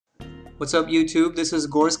What's up YouTube? This is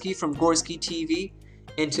Gorski from Gorski TV,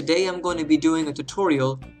 and today I'm going to be doing a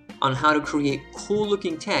tutorial on how to create cool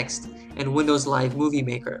looking text in Windows Live Movie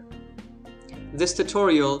Maker. This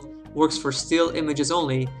tutorial works for still images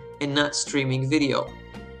only and not streaming video.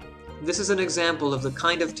 This is an example of the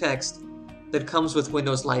kind of text that comes with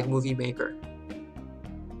Windows Live Movie Maker.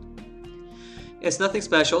 It's nothing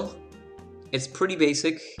special, it's pretty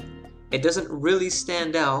basic, it doesn't really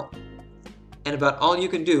stand out, and about all you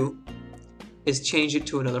can do is change it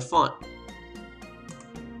to another font.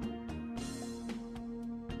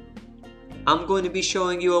 I'm going to be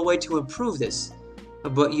showing you a way to improve this,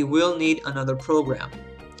 but you will need another program.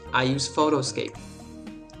 I use Photoscape.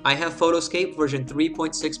 I have Photoscape version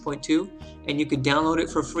 3.6.2 and you can download it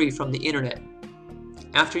for free from the internet.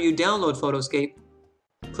 After you download Photoscape,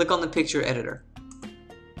 click on the picture editor.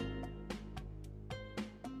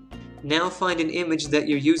 Now find an image that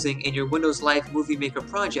you're using in your Windows Live Movie Maker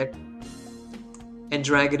project and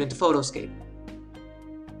drag it into Photoscape.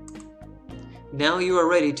 Now you are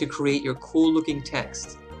ready to create your cool looking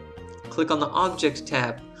text. Click on the Object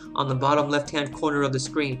tab on the bottom left hand corner of the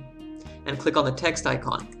screen and click on the text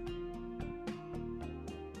icon.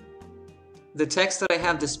 The text that I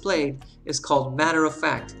have displayed is called Matter of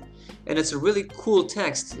Fact, and it's a really cool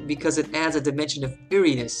text because it adds a dimension of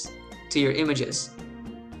eeriness to your images.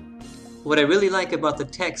 What I really like about the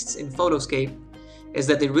texts in Photoscape is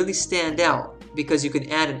that they really stand out because you can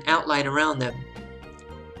add an outline around them.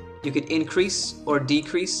 You can increase or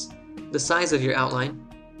decrease the size of your outline,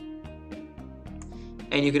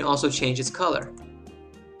 and you can also change its color.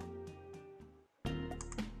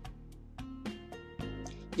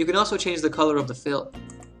 You can also change the color of the fill.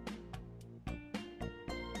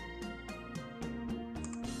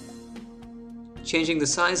 Changing the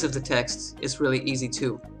size of the text is really easy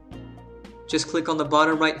too. Just click on the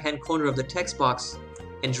bottom right hand corner of the text box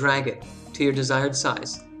and drag it to your desired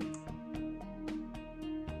size.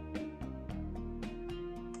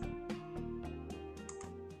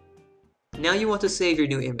 Now you want to save your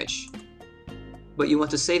new image, but you want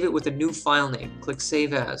to save it with a new file name. Click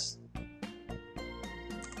Save As,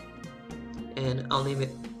 and I'll name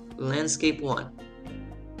it Landscape 1.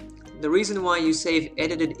 The reason why you save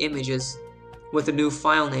edited images with a new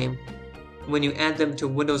file name when you add them to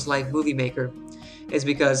Windows Live Movie Maker is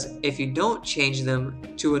because if you don't change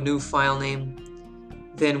them to a new file name,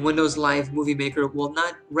 then Windows Live Movie Maker will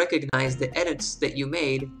not recognize the edits that you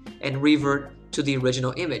made and revert to the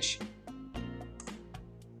original image.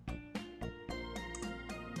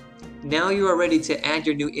 Now you are ready to add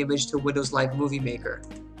your new image to Windows Live Movie Maker.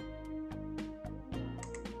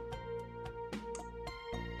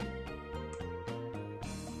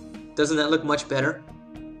 Doesn't that look much better?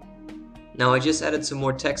 Now I just added some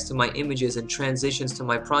more text to my images and transitions to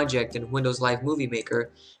my project in Windows Live Movie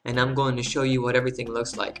Maker, and I'm going to show you what everything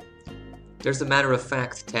looks like. There's the Matter of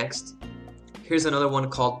Fact text. Here's another one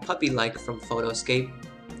called Puppy Like from Photoscape.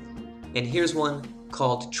 And here's one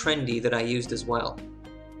called Trendy that I used as well.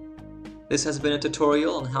 This has been a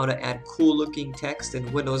tutorial on how to add cool looking text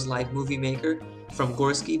in Windows Live Movie Maker from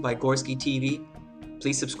Gorski by Gorski TV.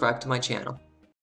 Please subscribe to my channel.